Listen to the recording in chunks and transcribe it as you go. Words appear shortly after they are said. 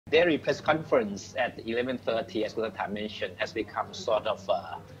daily press conference at 11:30, as Dr. mentioned, has become sort of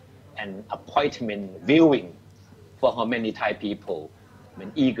an appointment viewing for many Thai people. I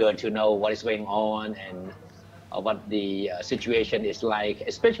mean, eager to know what is going on and what the situation is like,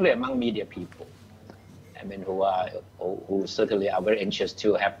 especially among media people. I mean, who certainly are very anxious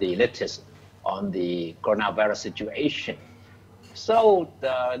to have the latest on the coronavirus situation. So,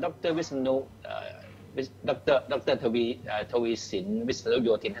 Dr. Visnu, Dr. Taweesin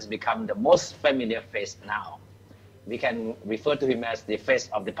Visnayotin has become the most familiar face now. We can refer to him as the face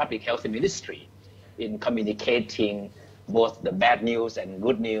of the Public Health Ministry in communicating both the bad news and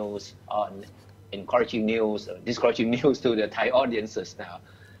good news, on encouraging news, discouraging news to the Thai audiences now.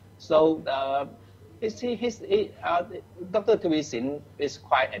 So, Dr. Taweesin is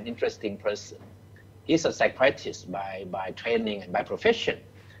quite an interesting person. He's a psychiatrist by training and by profession.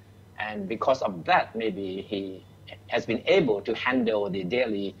 And because of that, maybe he has been able to handle the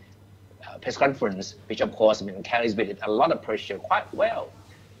daily press conference, which of course carries with it a lot of pressure, quite well.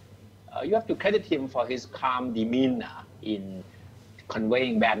 You have to credit him for his calm demeanor in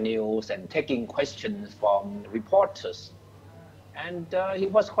conveying bad news and taking questions from reporters. And he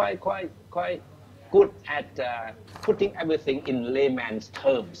was quite good at putting everything in layman's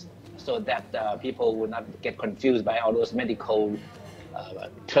terms so that people would not get confused by all those medical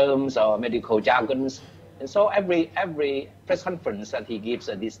terms or medical jargons. And so every press conference that he gives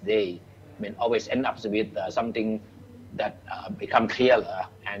this day, always end up with something that become clearer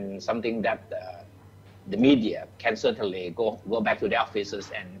and something that the media can certainly go back to their offices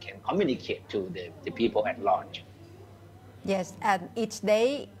and can communicate to the people at large. Yes, and each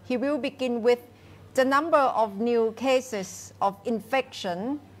day he will begin with the number of new cases of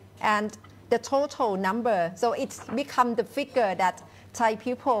infection and the total number. So it's become the figure that Thai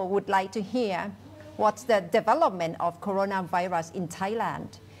people would like to hear. What's the development of coronavirus in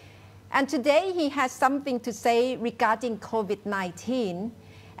Thailand? And today he has something to say regarding COVID-19.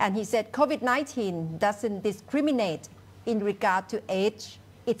 And he said COVID-19 doesn't discriminate in regard to age.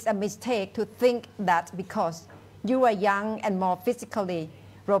 It's a mistake to think that because you are young and more physically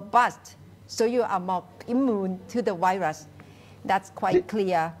robust, so you are more immune to the virus. That's quite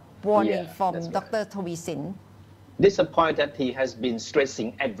clear warning from Dr. Taweesin. This is a point that he has been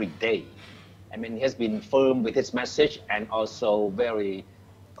stressing every day. I mean, he has been firm with his message and also very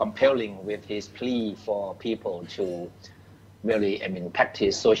compelling with his plea for people to really,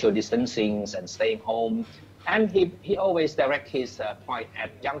 practice social distancing and staying home. And he always directs his point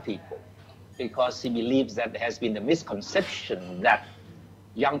at young people because he believes that there has been a misconception that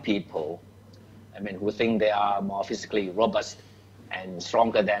young people, who think they are more physically robust and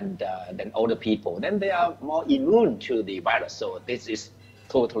stronger than older people, then they are more immune to the virus. So this is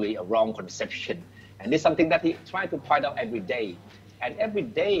totally a wrong conception. And this is something that he tried to point out every day. And every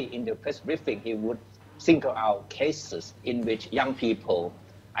day in the press briefing, he would single out cases in which young people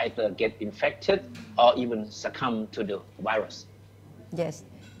either get infected or even succumb to the virus. Yes,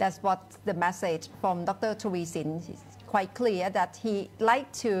 that's what the message from Dr. Taweesin is quite clear, that he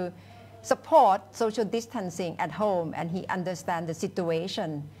liked to support social distancing at home and he understands the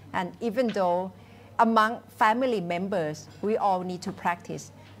situation. And even though among family members, we all need to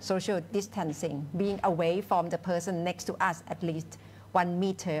practice social distancing, being away from the person next to us at least 1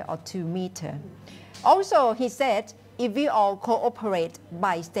 meter or 2 meters. Also, he said, if we all cooperate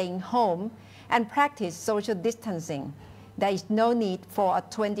by staying home and practice social distancing, there is no need for a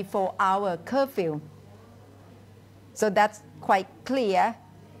 24-hour curfew. So that's quite clear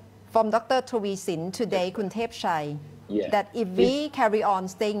from Dr. Taweesin today, Kun Thepchai, that if we carry on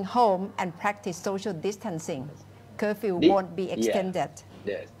staying home and practice social distancing, curfew won't be extended.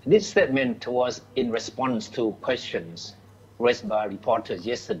 Yes. This statement was in response to questions raised by reporters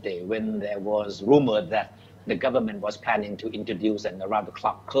yesterday when there was rumor that the government was planning to introduce an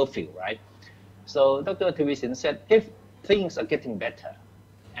around-the-clock curfew, right? So Dr. Taweesin said, if things are getting better,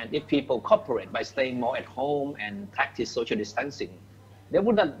 and if people cooperate by staying more at home and practice social distancing, there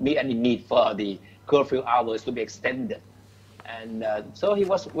would not be any need for the curfew hours to be extended. And so he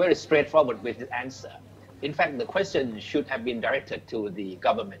was very straightforward with his answer. In fact, the question should have been directed to the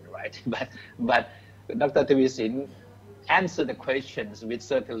government, right? But Dr. Taweesin answered the questions with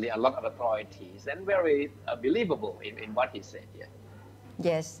certainly a lot of authorities and very believable in what he said.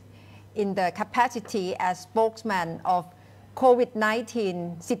 Yes, in the capacity as spokesman of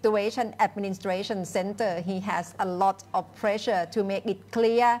COVID-19 Situation Administration Center, he has a lot of pressure to make it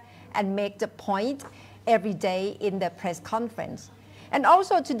clear and make the point every day in the press conference. And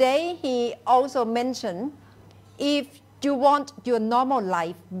also today, he also mentioned, if you want your normal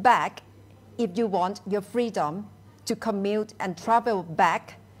life back, if you want your freedom to commute and travel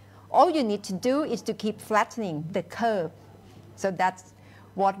back, all you need to do is to keep flattening the curve. So that's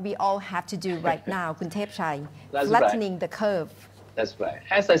what we all have to do right now, Kun Thepchai, flattening the curve. That's right.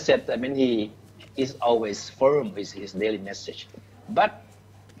 As I said, I mean, he is always firm with his daily message. But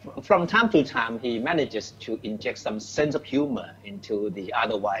from time to time, he manages to inject some sense of humor into the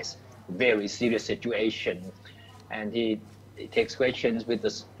otherwise very serious situation. And he takes questions with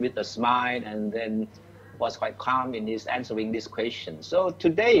a smile, and then was quite calm in his answering this question. So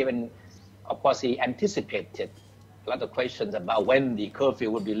today, when, of course, he anticipated a lot of questions about when the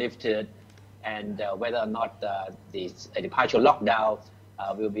curfew would be lifted, and whether or not the partial lockdown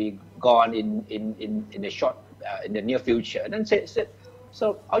will be gone in the near future. And then said,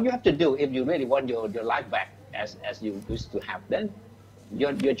 so all you have to do, if you really want your life back as you used to have, then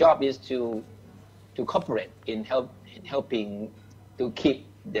your job is to cooperate in helping to keep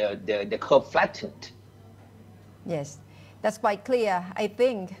the curve flattened. Yes, that's quite clear. I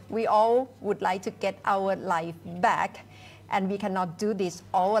think we all would like to get our life back, and we cannot do this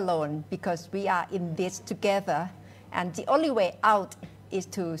all alone because we are in this together. And the only way out is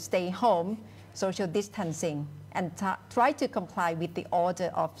to stay home, social distancing, and try to comply with the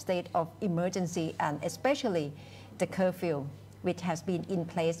order of state of emergency, and especially the curfew, which has been in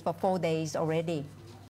place for 4 days already.